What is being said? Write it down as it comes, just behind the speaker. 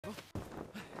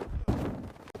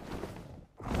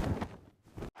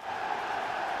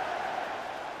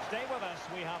Stay with us.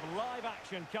 We have live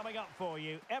action coming up for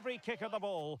you. Every kick of the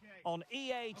ball on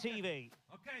EA TV.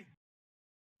 Okay.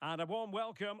 And a warm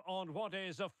welcome on what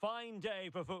is a fine day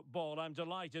for football. I'm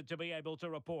delighted to be able to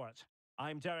report.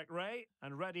 I'm Derek Ray,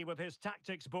 and ready with his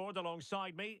tactics board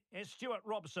alongside me is Stuart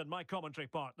Robson, my commentary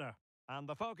partner. And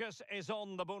the focus is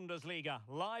on the Bundesliga.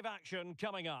 Live action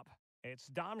coming up. It's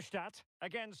Darmstadt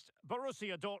against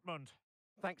Borussia Dortmund.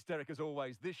 Thanks, Derek, as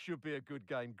always. This should be a good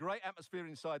game. Great atmosphere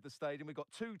inside the stadium. We've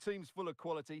got two teams full of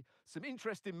quality, some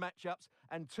interesting matchups,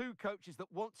 and two coaches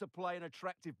that want to play an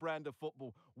attractive brand of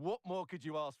football. What more could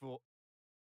you ask for?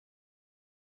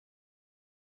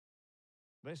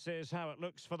 This is how it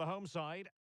looks for the home side.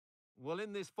 Well,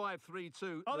 in this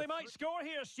 5-3-2... Oh, they might score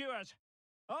here, Stuart.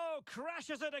 Oh,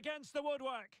 crashes it against the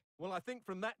woodwork. Well, I think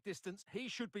from that distance, he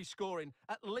should be scoring.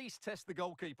 At least test the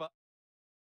goalkeeper.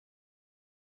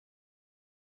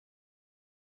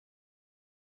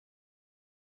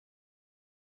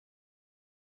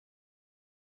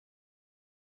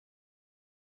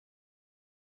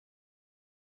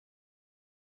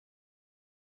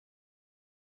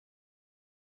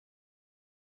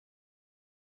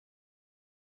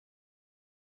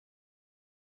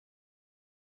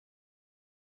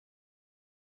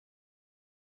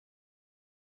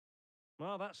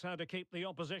 Well, that's how to keep the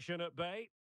opposition at bay.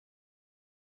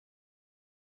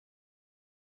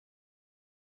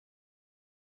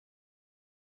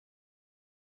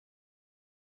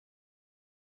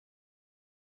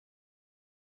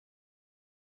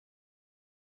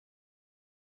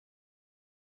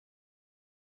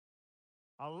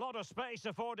 A lot of space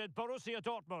afforded Borussia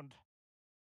Dortmund.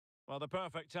 Well, the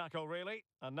perfect tackle, really.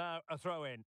 And now a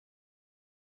throw-in.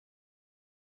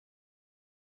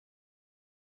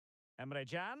 Emre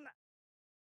Can.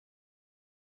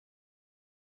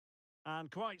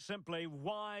 And quite simply,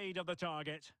 wide of the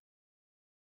target.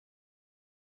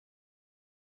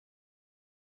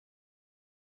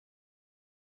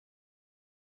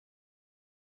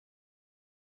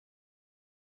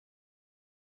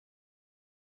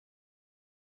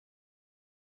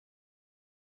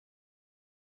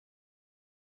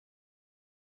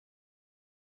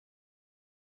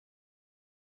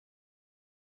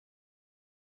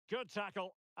 Good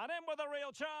tackle. And in with a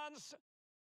real chance.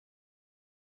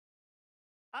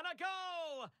 And a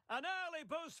goal! An early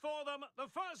boost for them. The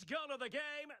first goal of the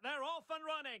game. They're off and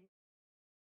running.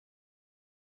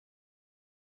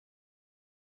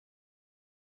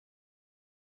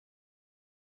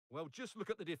 Well, just look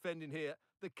at the defending here.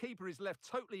 The keeper is left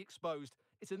totally exposed.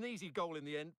 It's an easy goal in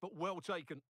the end, but well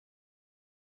taken.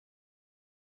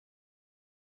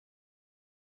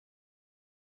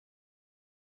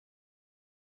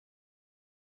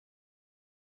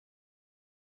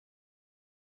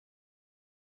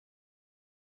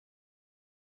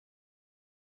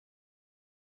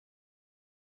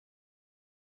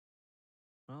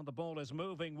 Well, the ball is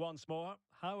moving once more.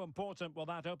 How important will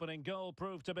that opening goal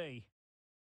prove to be?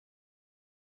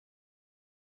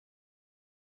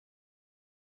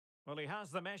 Well, he has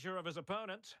the measure of his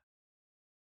opponent.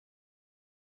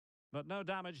 But no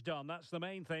damage done, that's the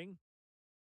main thing.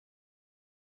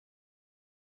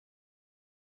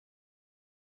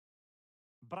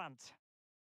 Brandt.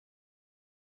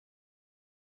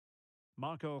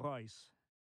 Marco Reus.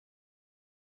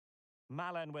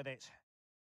 Malen with it.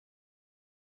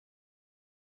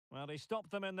 Well, he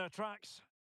stopped them in their tracks.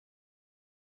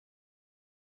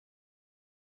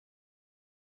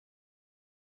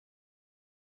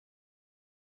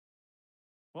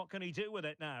 What can he do with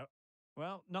it now?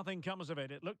 Well, nothing comes of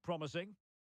it. It looked promising.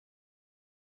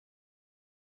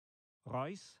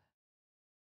 Reus.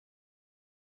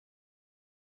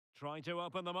 Trying to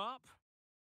open them up.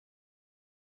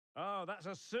 Oh, that's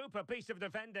a super piece of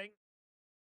defending.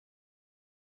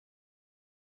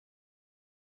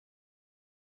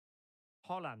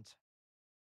 Holland.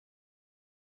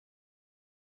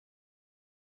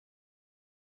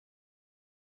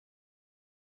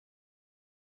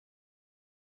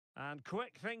 And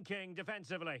quick thinking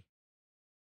defensively.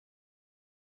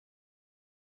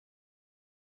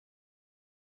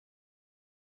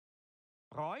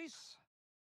 Reus.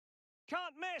 Can't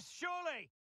miss, surely.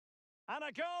 And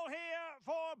a goal here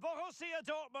for Borussia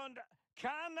Dortmund.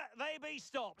 Can they be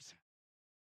stopped?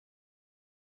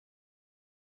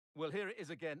 Well, here it is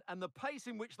again, and the pace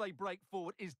in which they break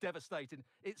forward is devastating.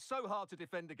 It's so hard to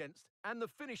defend against, and the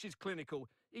finish is clinical.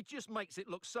 He just makes it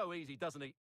look so easy, doesn't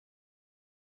he?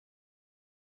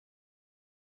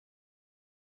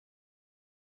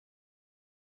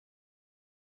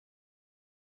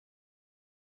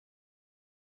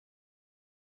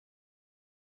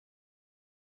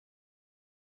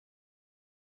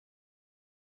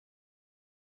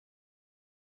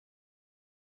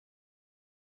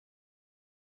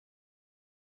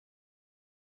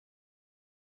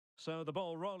 So the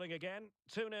ball rolling again.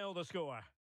 2-0 the score.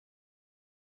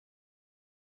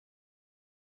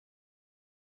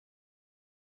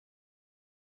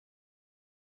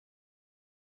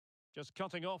 Just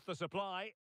cutting off the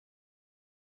supply.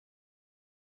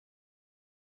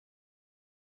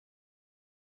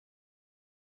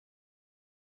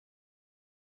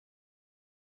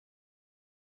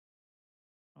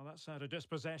 Well, that's how to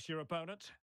dispossess your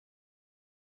opponent.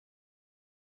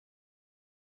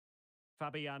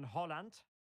 Fabian Holland.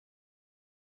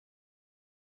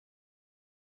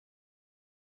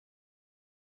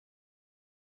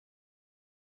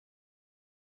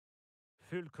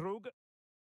 Füllkrug.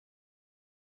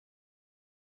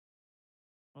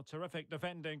 Well, terrific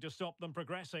defending to stop them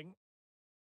progressing.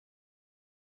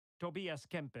 Tobias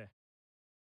Kempe.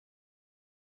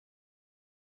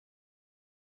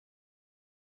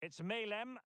 It's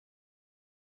Melem.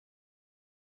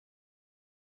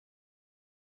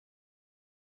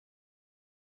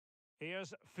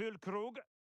 Here's Füllkrug.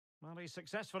 Well, he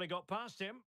successfully got past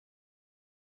him.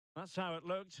 That's how it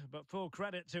looked, but full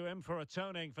credit to him for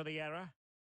atoning for the error.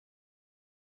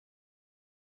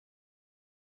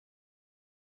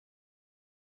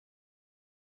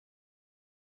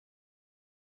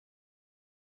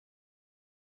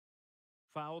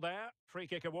 Foul there. Free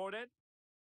kick awarded.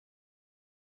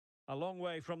 A long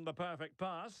way from the perfect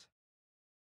pass.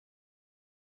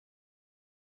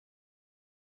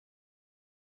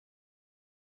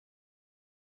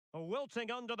 Wilting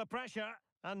under the pressure,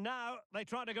 and now they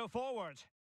try to go forward.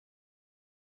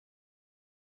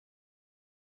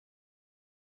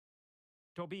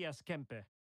 Tobias Kempe.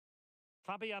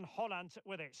 Fabian Holland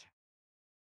with it.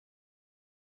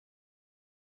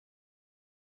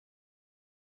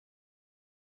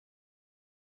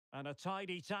 And a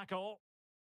tidy tackle.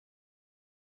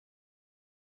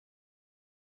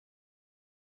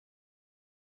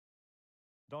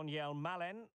 Daniel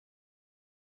Malen.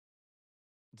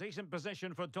 Decent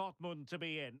position for Dortmund to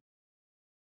be in.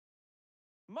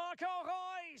 Marco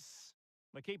Reus!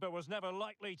 The keeper was never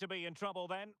likely to be in trouble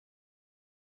then.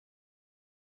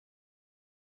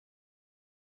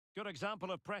 Good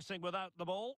example of pressing without the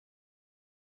ball.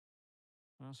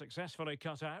 Well, successfully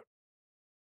cut out.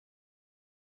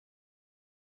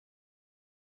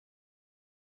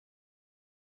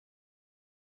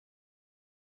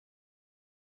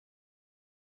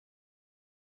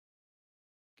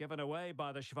 Given away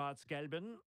by the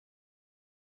Schwarz-Gelben.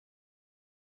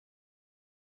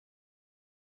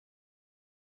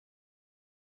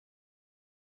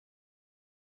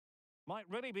 Might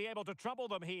really be able to trouble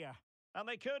them here. And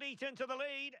they could eat into the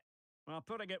lead. Well,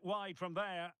 putting it wide from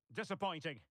there,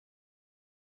 disappointing.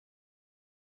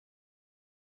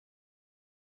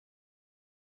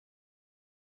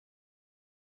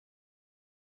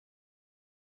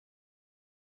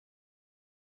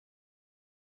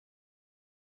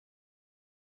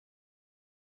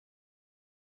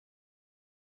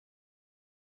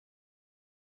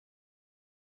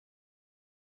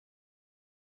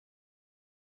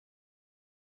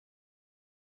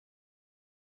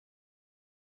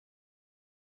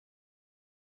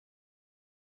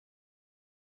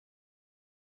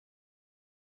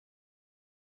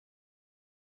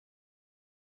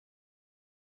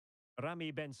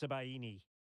 Rami Bensebaini.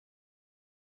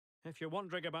 If you're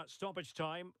wondering about stoppage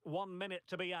time, 1 minute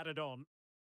to be added on.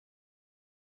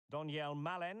 Daniel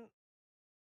Malen.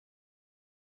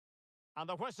 And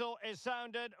the whistle is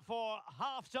sounded for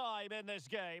half-time in this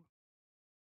game.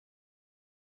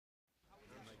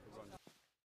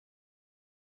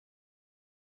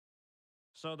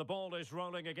 So the ball is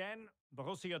rolling again.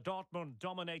 Borussia Dortmund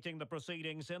dominating the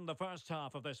proceedings in the first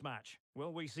half of this match.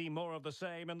 Will we see more of the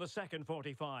same in the second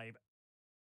 45?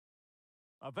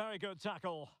 A very good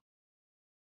tackle.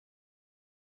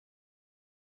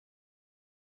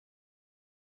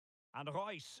 And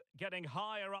Reus getting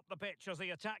higher up the pitch as the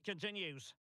attack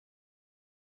continues.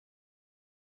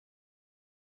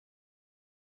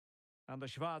 And the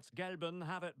Schwarz-Gelben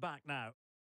have it back now.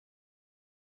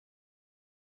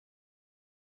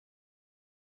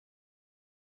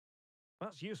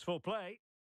 That's useful play.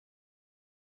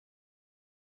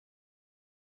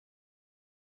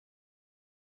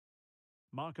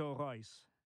 Marco Reus.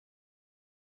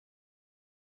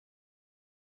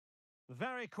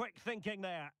 Very quick thinking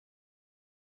there.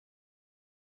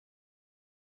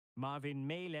 Marvin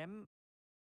Melem.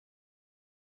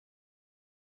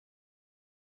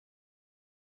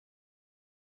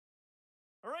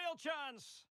 Real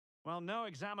chance! Well, no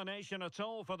examination at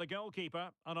all for the goalkeeper,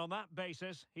 and on that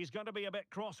basis, he's going to be a bit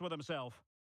cross with himself.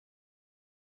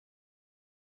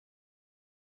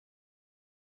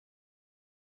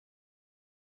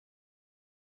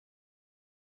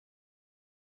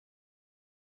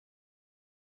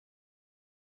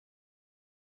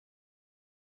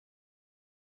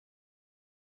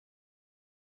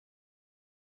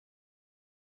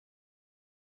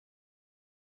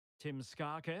 Tim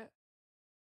Skarke.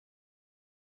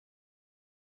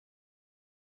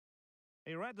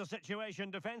 He read the situation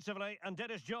defensively and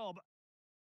did his job.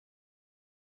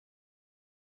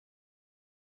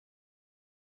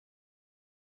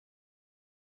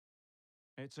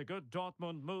 It's a good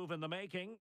Dortmund move in the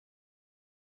making.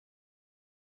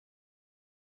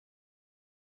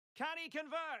 Can he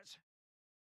convert?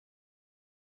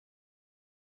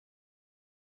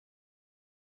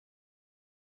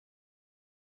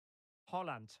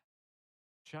 Holland.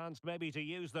 Chance maybe to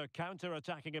use their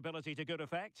counter-attacking ability to good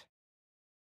effect.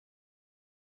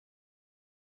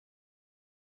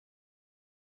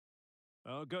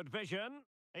 Oh, good vision.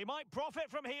 He might profit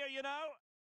from here, you know.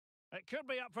 It could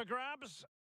be up for grabs.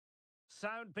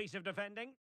 Sound piece of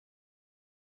defending.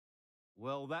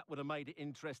 Well, that would have made it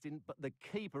interesting, but the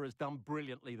keeper has done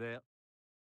brilliantly there.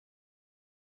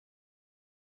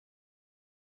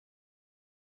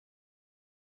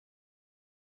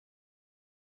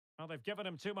 Well, they've given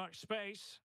him too much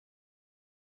space.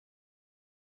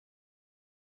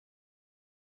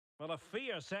 Well, a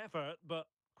fierce effort, but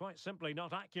quite simply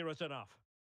not accurate enough.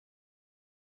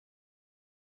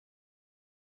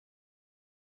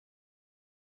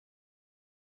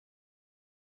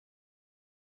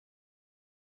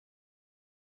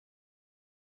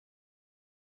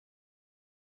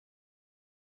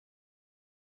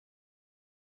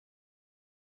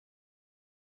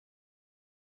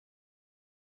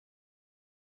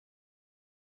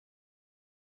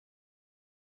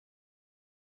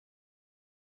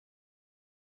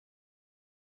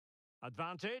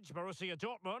 Advantage, Borussia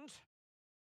Dortmund.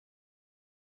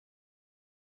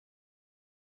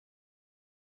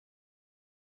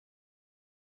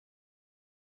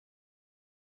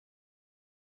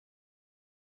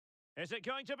 Is it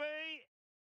going to be?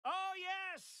 Oh,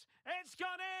 yes! It's gone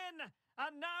in!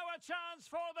 And now a chance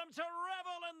for them to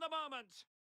revel in the moment.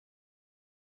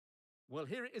 Well,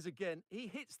 here it is again. He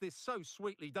hits this so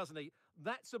sweetly, doesn't he?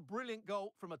 That's a brilliant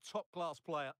goal from a top-class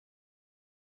player.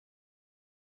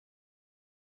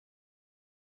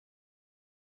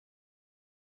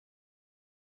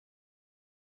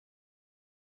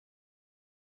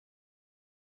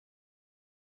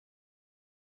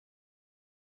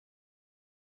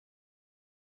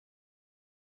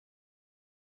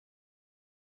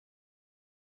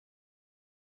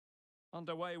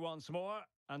 Underway once more,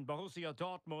 and Borussia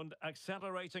Dortmund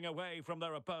accelerating away from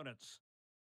their opponents.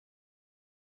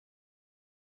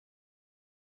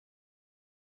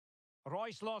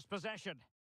 Royce lost possession.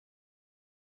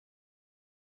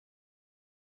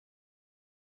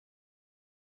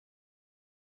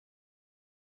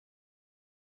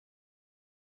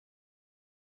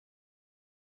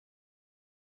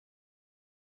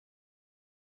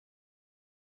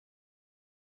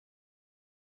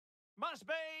 Must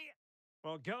be!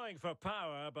 Well, going for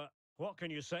power, but what can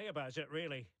you say about it,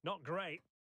 really? Not great.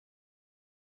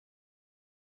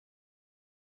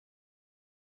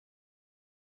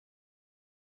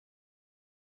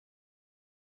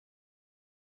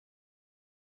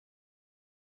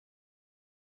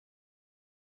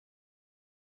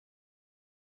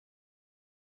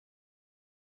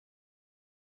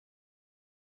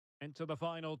 Into the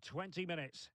final 20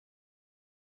 minutes.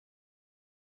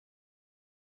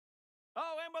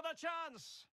 Oh, in with a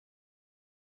chance!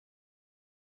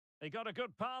 He got a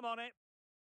good palm on it.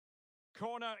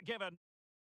 Corner given.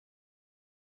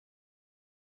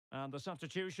 And the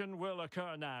substitution will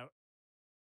occur now.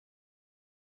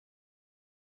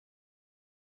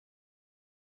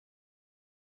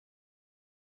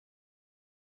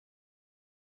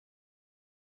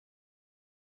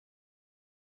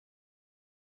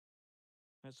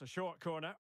 It's a short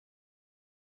corner.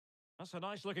 That's a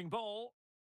nice looking ball.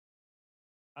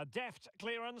 A deft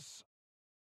clearance.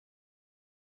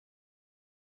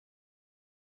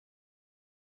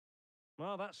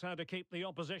 Well, that's how to keep the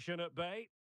opposition at bay.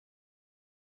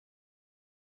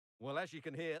 Well, as you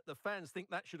can hear, the fans think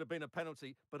that should have been a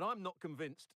penalty, but I'm not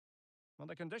convinced. Well,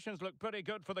 the conditions look pretty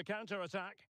good for the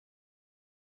counter-attack.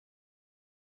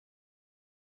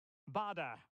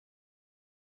 Bada.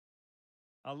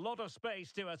 A lot of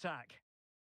space to attack.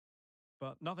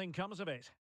 But nothing comes of it.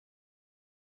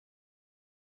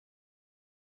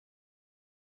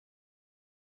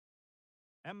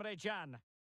 Emre Can.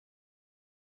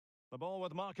 The ball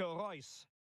with Marco Reus.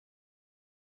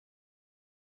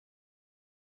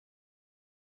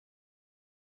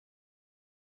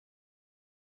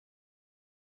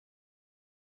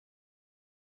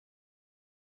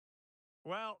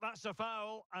 Well, that's a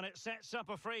foul, and it sets up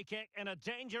a free kick in a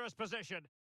dangerous position.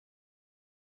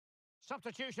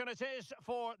 Substitution it is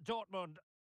for Dortmund.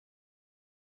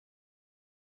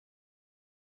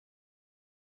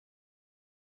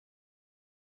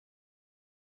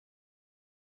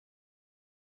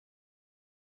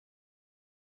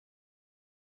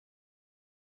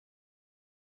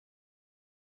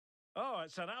 Oh,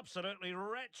 it's an absolutely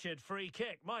wretched free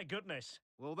kick. My goodness.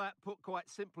 Well, that put quite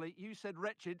simply, you said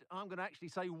wretched. I'm going to actually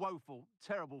say woeful.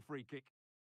 Terrible free kick.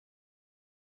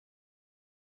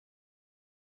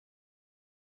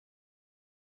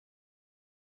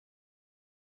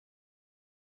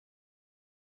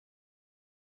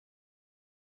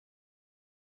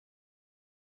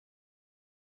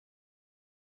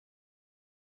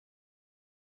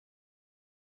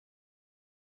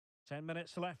 Ten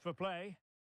minutes left for play.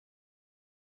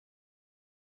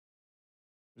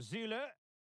 Zule.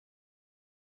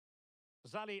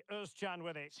 Zali Özcan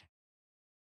with it.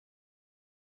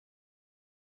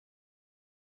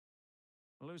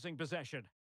 Losing possession.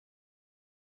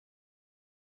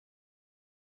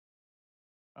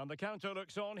 And the counter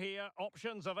looks on here.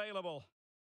 Options available.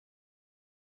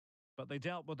 But they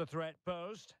dealt with the threat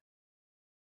posed.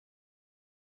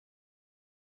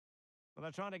 But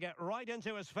they're trying to get right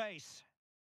into his face.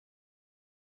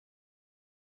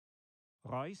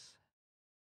 Reis.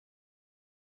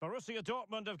 Borussia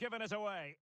Dortmund have given it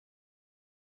away.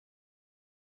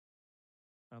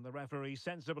 And the referee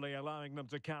sensibly allowing them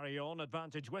to carry on,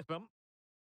 advantage with them.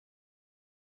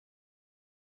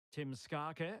 Tim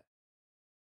Skarke.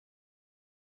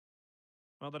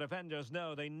 Well, the defenders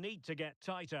know they need to get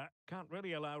tighter. Can't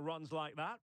really allow runs like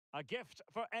that. A gift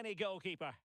for any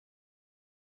goalkeeper.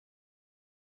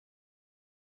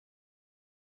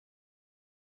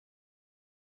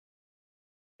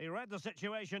 He read the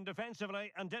situation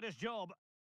defensively and did his job.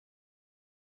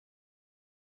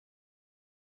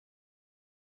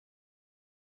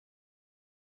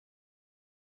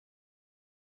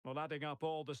 Well, adding up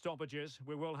all the stoppages,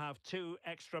 we will have 2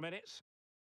 extra minutes.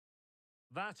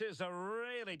 That is a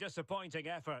really disappointing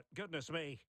effort. Goodness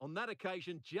me. On that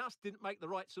occasion, just didn't make the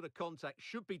right sort of contact.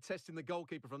 Should be testing the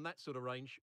goalkeeper from that sort of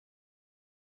range.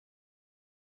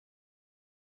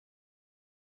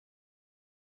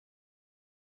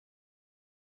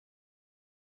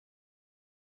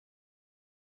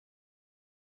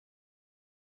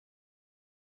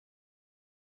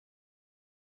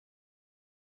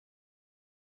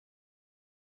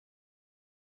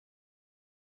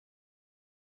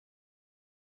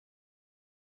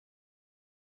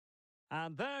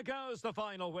 And there goes the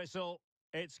final whistle.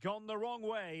 It's gone the wrong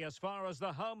way as far as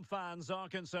the home fans are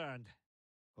concerned.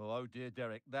 Oh dear,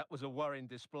 Derek, that was a worrying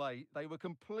display. They were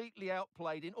completely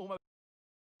outplayed in almost